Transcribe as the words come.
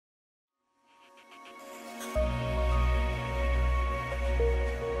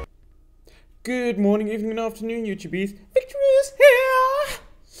Good morning, evening, and afternoon, YouTubies. Victoroos here!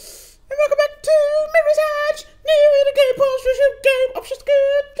 And welcome back to Mirror's Edge! New in the game, pause, reshoot, game, options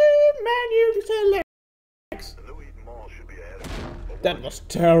good, menu, select. That was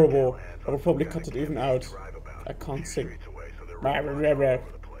terrible. I will probably cut it even out. I can't sing.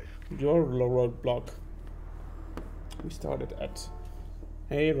 Your roadblock. We started at...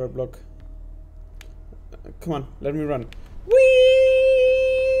 Hey, roadblock. Come on, let me run.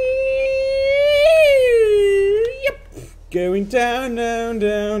 Yep. Going down, down,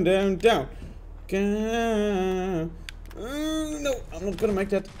 down, down, down. No, I'm not gonna make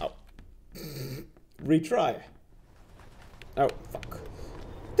that. Oh. Retry. Oh, fuck.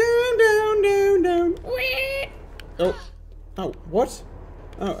 Down, down, down, down. Oh. Oh, what?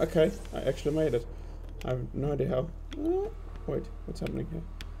 Oh, okay. I actually made it. I have no idea how. Wait, what's happening here?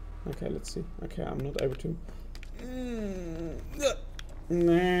 Okay, let's see. Okay, I'm not able to.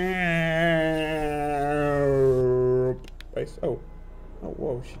 Wait, oh. Oh,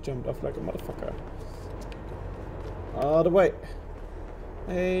 whoa, she jumped off like a motherfucker. All the way.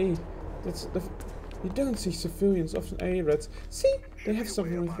 Hey, that's the... You don't see civilians often. Hey, reds. See, they have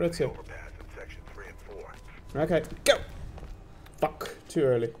something with reds here. Okay, go! Fuck, too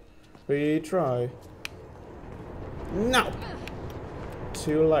early. Retry. No!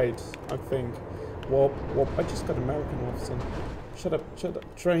 Too late, I think. Whoop, whoop. I just got American officer. Shut up,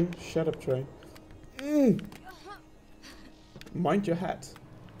 train. Shut up, train. Mind your head.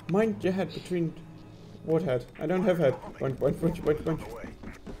 Mind your head between... What head? I don't have head. Punch.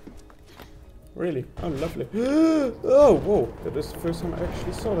 Really? Oh, lovely. Oh, whoa. That is the first time I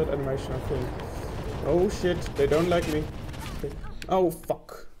actually saw that animation, I think. Oh, shit. They don't like me. Okay. Oh,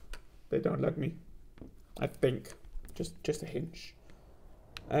 fuck. They don't like me. I think. Just a hinge.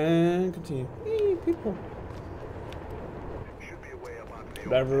 And continue. Hey, people.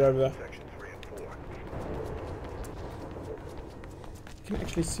 Blah. You can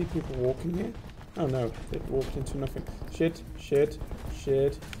actually see people walking here. Oh no, they walked into nothing. Shit. Shit.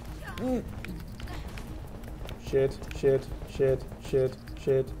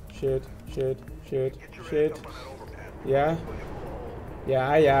 Ja.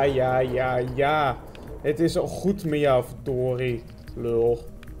 Het is al goed met jou, verdorie. Lul.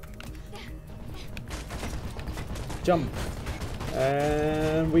 Jump.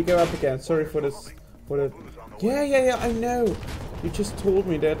 And we go up again. Sorry for this. Yeah, I know. You just told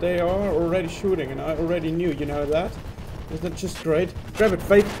me that they are already shooting and I already knew. You know that? Isn't that just great? Grab it,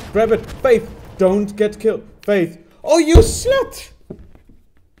 Faith. Grab it, Faith. Don't get killed. Faith. Oh, you slut!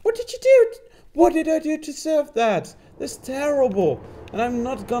 What did you do? What did I do to deserve that? That's terrible. And I'm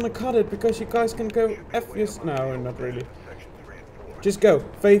not gonna cut it because you guys can go F yes. No, not really. Just go,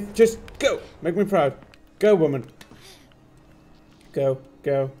 Faith. Just go. Make me proud. Go, woman. Go.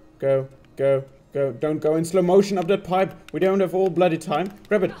 Don't go in slow motion up that pipe. We don't have all bloody time.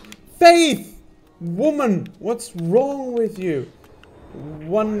 Grab it. Faith! Woman! What's wrong with you?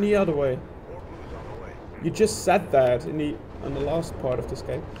 One the other way. You just said that on the last part of this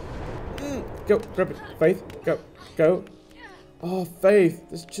game. Go, grab it. Faith, go. Oh, Faith.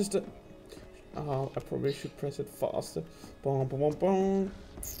 This is just a... Oh, I probably should press it faster. Boom.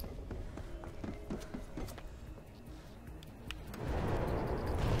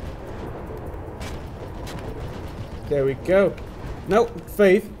 There we go. No,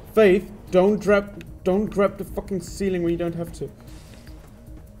 Faith, don't grab the fucking ceiling when you don't have to.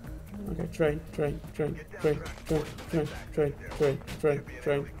 Okay, train. Go,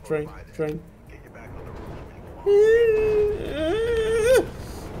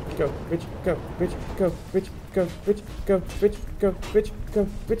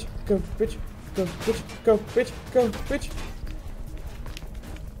 bitch.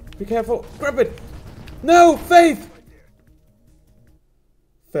 Be careful. Grab it. No, Faith.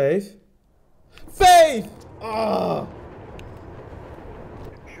 Faith! Ah!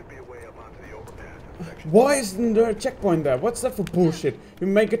 Why isn't there a checkpoint there? What's that for bullshit? You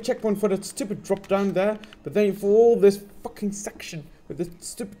make a checkpoint for that stupid drop down there, but then for all this fucking section with this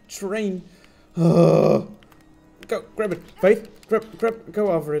stupid train. Go, grab it. Faith, grab,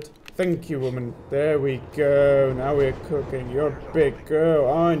 go over it. Thank you, woman. There we go. Now we're cooking. You're a big girl,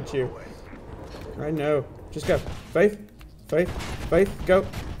 aren't you? I know. Just go. Faith, go.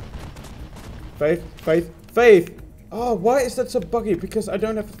 Faith! Oh, why is that so buggy? Because I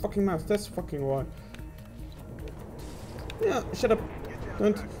don't have a fucking mouse. That's fucking why. Yeah, shut up.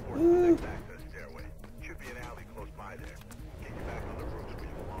 Don't.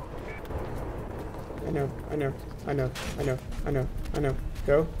 I know.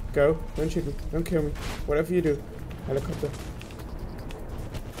 Go. Don't shoot me. Don't kill me. Whatever you do. Helicopter.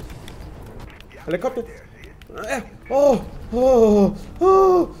 Helicopter. Oh, oh,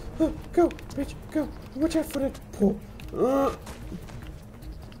 oh, oh, go, bitch, go. Watch out for that pole.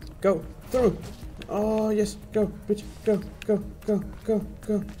 Go through. Oh yes, go, bitch, go, go, go, go,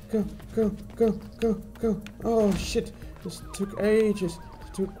 go, go, go, go, go, go. Oh shit, this took ages.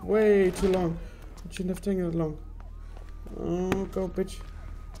 It took way too long. It shouldn't have taken that long. Oh, go, bitch.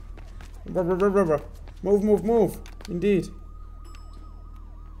 Move, move, move. Indeed.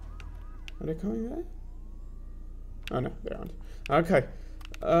 Are they coming there? Oh no, they aren't. Okay.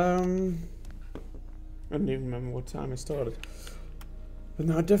 I don't even remember what time I started. But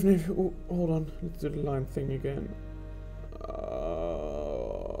now definitely... Oh, hold on. Let's do the line thing again.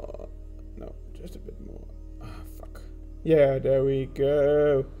 No, just a bit more. Ah, fuck. Yeah, there we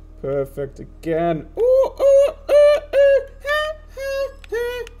go. Perfect again. Ooh, ooh, ooh,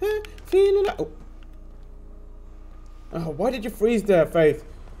 ooh. Feeling like... Oh, why did you freeze there, Faith?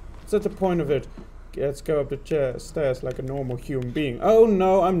 What's the point of it? Let's go up the stairs like a normal human being. Oh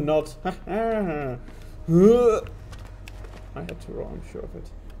no, I'm not. I had to roll, I'm sure of it.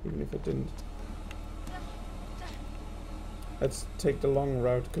 Even if I didn't. Let's take the long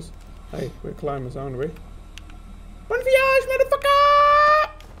route, because, hey, we're climbers, aren't we? Bon voyage, motherfucker!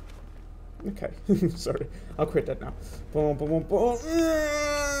 Okay, sorry. I'll quit that now. Boom, boom, boom, boom.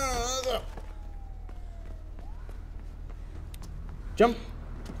 Jump.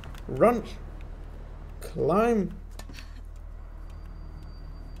 Run. Climb.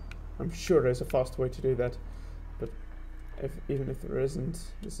 I'm sure there's a fast way to do that, but even if there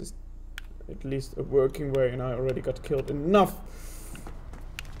isn't, this is at least a working way, and I already got killed enough.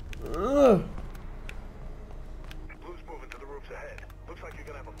 Blue's moving to the roofs ahead. Looks like you're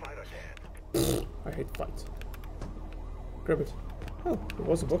gonna have a fight ahead. I hate fights. Grab it. Oh, there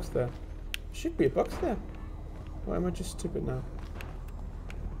was a box there. There should be a box there. Why am I just stupid now?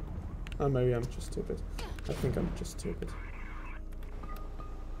 Oh, maybe I'm just stupid. I think I'm just stupid.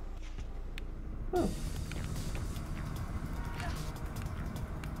 Oh.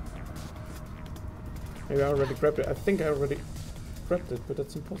 Maybe I already grabbed it. I think I already grabbed it, but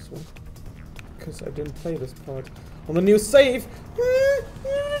that's impossible. Because I didn't play this part on the new save.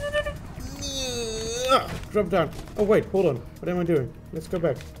 Drop down. Oh wait, hold on. What am I doing? Let's go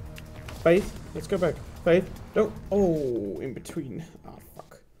back. Faith, let's go back. Faith, don't. Oh, in between. Ah,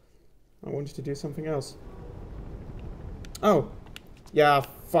 fuck. I wanted to do something else. Oh. Yeah,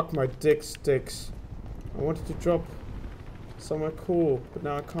 fuck my dick sticks. I wanted to drop somewhere cool, but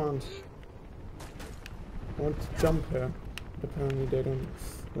now I can't. I want to jump here. Apparently they don't.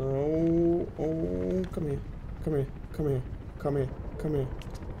 Oh, oh, come here. Come here. Come here. Come here. Come here.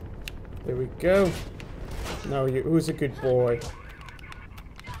 There we go. Now you. Who's a good boy?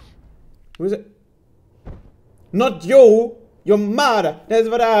 Who's it? Not you! Your mother! That's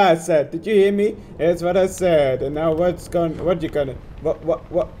what I said. Did you hear me? That's what I said. And now what you gonna...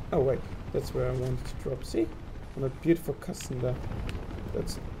 What? Oh wait. That's where I wanted to drop. See? On a beautiful custom there.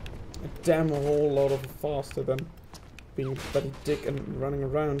 That's a damn whole lot of faster than being a bloody dick and running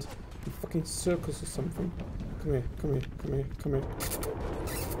around in fucking circles or something. Come here. Come here. Come here. Come here.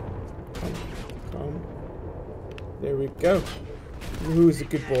 Come. Come. There we go. Who's a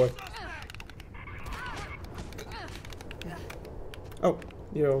good boy? Oh,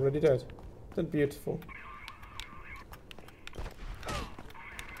 you're already dead. That's beautiful.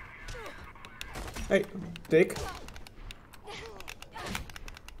 Hey, dick.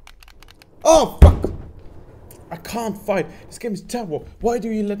 Oh, fuck! I can't fight. This game is terrible. Why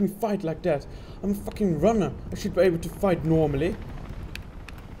do you let me fight like that? I'm a fucking runner. I should be able to fight normally.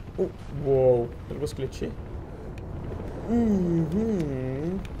 Oh, whoa. That was glitchy.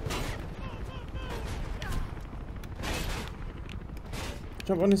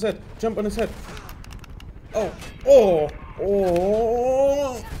 Jump on his head. Jump on his head. Oh. Oh.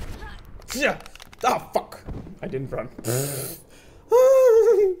 Oh. Yeah. Ah, fuck. I didn't run. This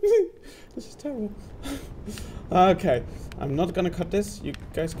is terrible. Okay. I'm not gonna cut this. You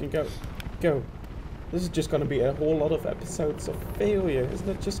guys can go. Go. This is just gonna be a whole lot of episodes of failure. Isn't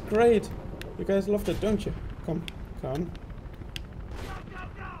that just great? You guys loved it, don't you? Come. Come.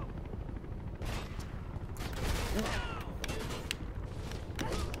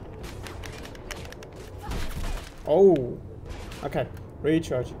 Oh. Okay.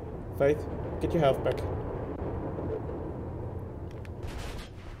 Recharge. Faith, get your health back.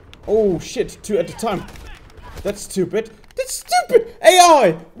 Oh shit, 2 at a time. That's stupid. That's stupid!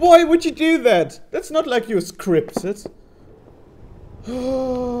 AI! Why would you do that? That's not like you're scripted.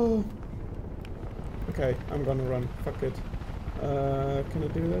 Okay, I'm gonna run. Fuck it. Can I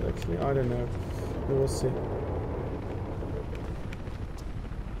do that actually? I don't know. We will see.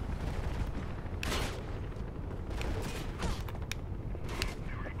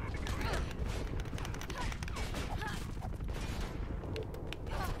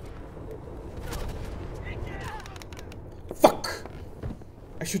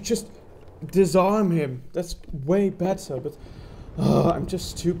 I should just disarm him. That's way better, but I'm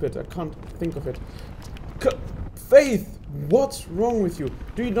just stupid. I can't think of it. Faith, what's wrong with you?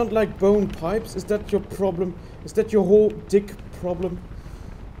 Do you not like bone pipes? Is that your problem? Is that your whole dick problem?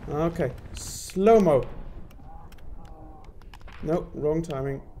 Okay, slow-mo. No, wrong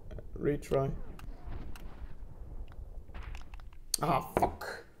timing. Retry. Ah,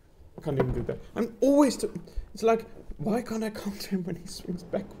 fuck. I can't even do that. I'm always it's like, why can't I counter him when he swings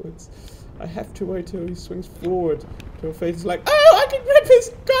backwards? I have to wait till he swings forward. Till Faith is like, oh, I can grab his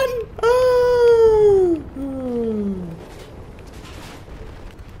gun! Oh!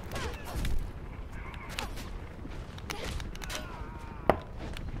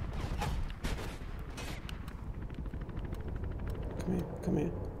 Come here, come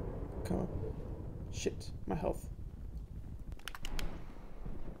here. Come on. Shit, my health.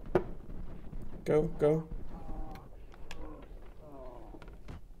 Go, go.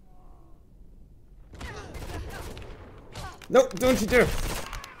 No, don't you dare!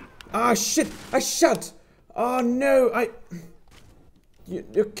 Ah, shit! I shot! Oh no,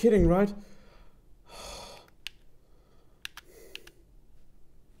 You're kidding, right?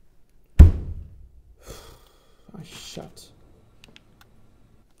 I shot.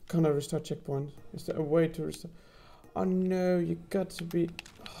 Can't I restart checkpoint? Is there a way to restart? Oh no, you got to be...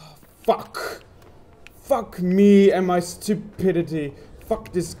 Oh, fuck! Fuck me and my stupidity.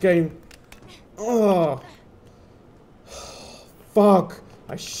 Fuck this game. Oh. Fuck.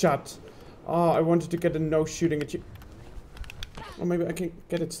 I shot. Oh, I wanted to get a no shooting at you. Or maybe I can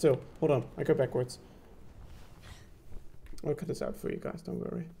get it still. Hold on. I go backwards. I'll cut this out for you guys. Don't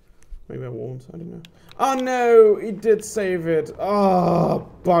worry. Maybe I won't. I don't know. Oh no. He did save it. Oh,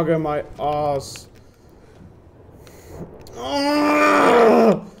 bugger my ass.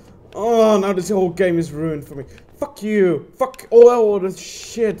 Oh. Oh, now this whole game is ruined for me. Fuck you. Fuck all this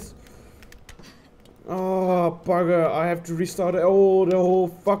shit. Oh, bugger. I have to restart the whole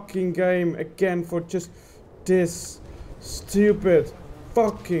fucking game again for just this stupid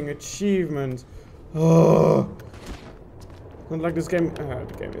fucking achievement. Oh. Not like this game.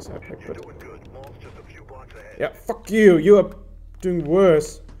 The game is epic, but... Yeah, fuck you. You are doing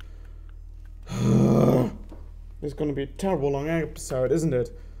worse. It's gonna be a terrible long episode, isn't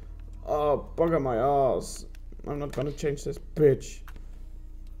it? Oh, bugger my ass. I'm not gonna change this bitch.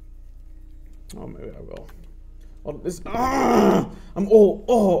 Oh, maybe I will. Oh, this... I'm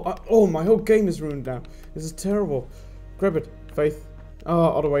all... my whole game is ruined now. This is terrible. Grab it, Faith.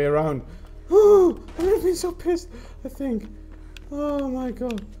 Oh, other way around. Oh, I'm gonna be so pissed, I think. Oh my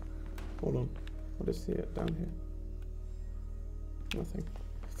god. Hold on. What is here, down here? Nothing.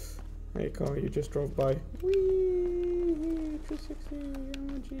 Hey car, you just drove by. Whee! 360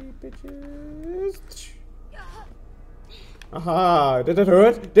 OMG bitches. Aha! Did it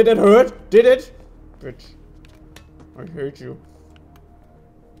hurt? Did it hurt? Did it? Bitch. I hate you.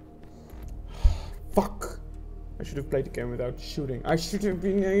 Fuck. I should have played the game without shooting. I should have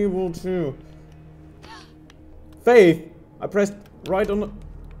been able to. Faith! I pressed right on the...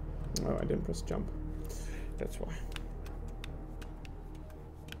 Oh, I didn't press jump. That's why.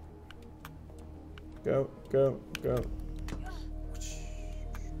 Go, go, go.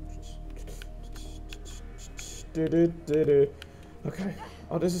 Okay.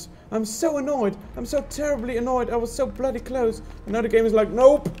 Oh, this is... I'm so annoyed. I'm so terribly annoyed. I was so bloody close. And now the game is like,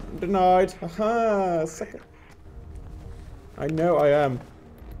 nope. Denied. Haha. Second. I know I am.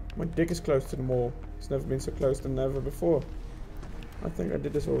 My dick is close to the wall. It's never been so close than ever before. I think I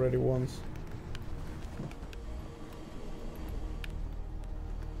did this already once.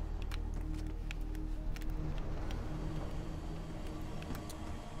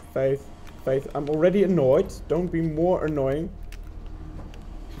 Faith. Faith, I'm already annoyed. Don't be more annoying.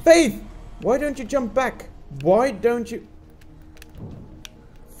 Faith! Why don't you jump back? Why don't you...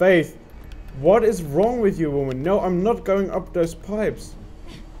 Faith, what is wrong with you, woman? No, I'm not going up those pipes.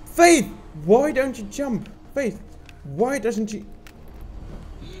 Faith! Why don't you jump? Faith, why doesn't she...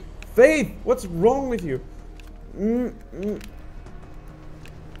 Faith, what's wrong with you?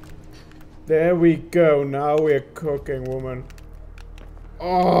 There we go. Now we're cooking, woman.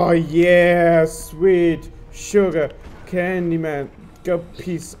 Oh, yeah. Sweet sugar candy man. Go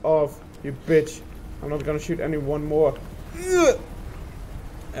piece off, you bitch. I'm not gonna shoot anyone more.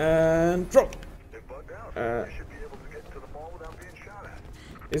 And drop.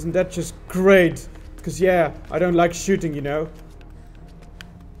 Isn't that just great? Because, yeah, I don't like shooting, you know.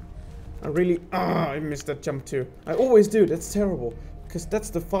 I really... I missed that jump too. I always do. That's terrible. Because that's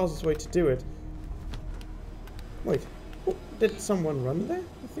the fastest way to do it. Wait. Oh, did someone run there?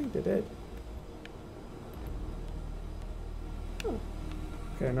 I think they did. Oh.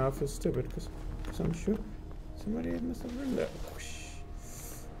 Okay, now I feel stupid because I'm sure somebody must have written that. Whoosh.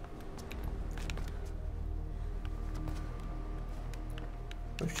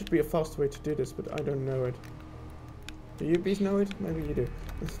 There should be a fast way to do this, but I don't know it. Do you bees know it? Maybe you do.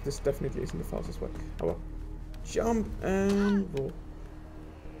 This definitely isn't the fastest way. Oh well. Jump and roll.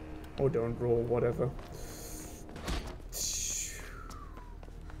 Or don't roll, whatever.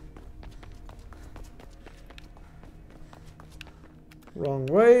 Wrong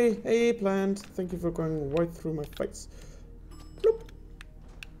way. Hey, plant. Thank you for going right through my face. Bloop.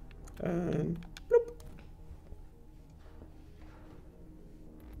 And bloop.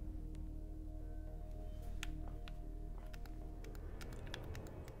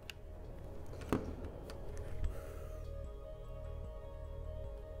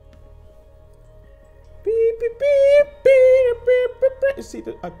 Beep, beep, beep, beep, beep, beep, beep. You see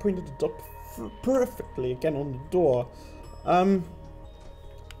that I pointed it up perfectly again on the door.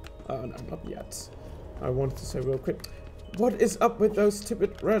 Oh, no, not yet. I wanted to say real quick. What is up with those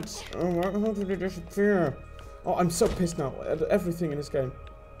stupid rats? Oh, how did they disappear? Oh, I'm so pissed now at everything in this game.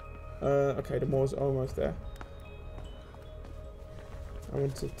 Okay, the moor's almost there. I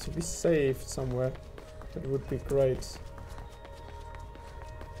want it to be safe somewhere. That would be great.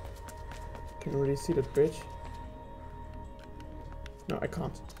 Can you really see that bridge? No, I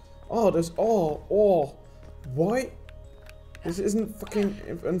can't. Oh, there's... Oh. Why? This isn't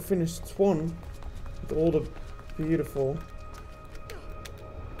fucking unfinished swan. With all the beautiful...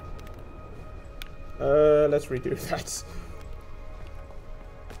 let's redo that.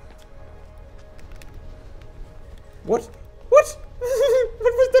 What? What?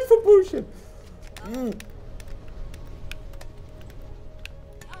 What was that for bullshit?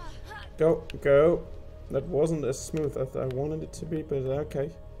 Go. That wasn't as smooth as I wanted it to be, but okay.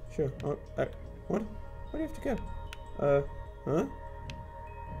 Sure. Oh, what? Where do you have to go? Huh?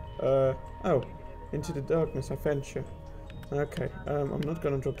 Oh. Into the darkness I venture. Okay, I'm not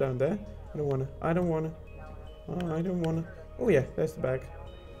gonna drop down there. I don't wanna. I don't wanna. Oh yeah, there's the bag.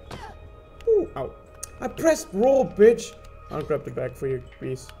 Ooh, ow. I pressed roll, bitch! I'll grab the bag for you,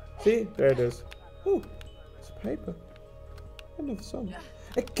 bees. See? There it is. Ooh, it's paper. Another song.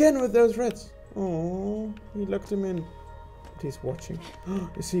 Again with those rats. Oh, he locked him in. But he's watching.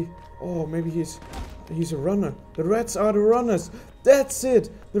 Is he? Oh, maybe he's a runner. The rats are the runners. That's it.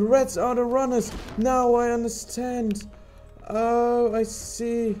 The rats are the runners. Now I understand. Oh, I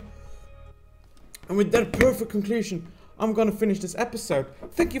see. And with that perfect conclusion, I'm gonna finish this episode.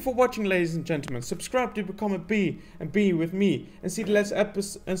 Thank you for watching, ladies and gentlemen. Subscribe to become a bee and be with me and see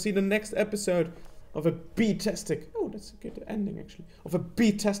the next episode of a bee-tastic. Oh, that's a good ending actually. Of a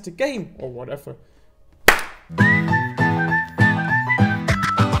bee-tastic game or whatever.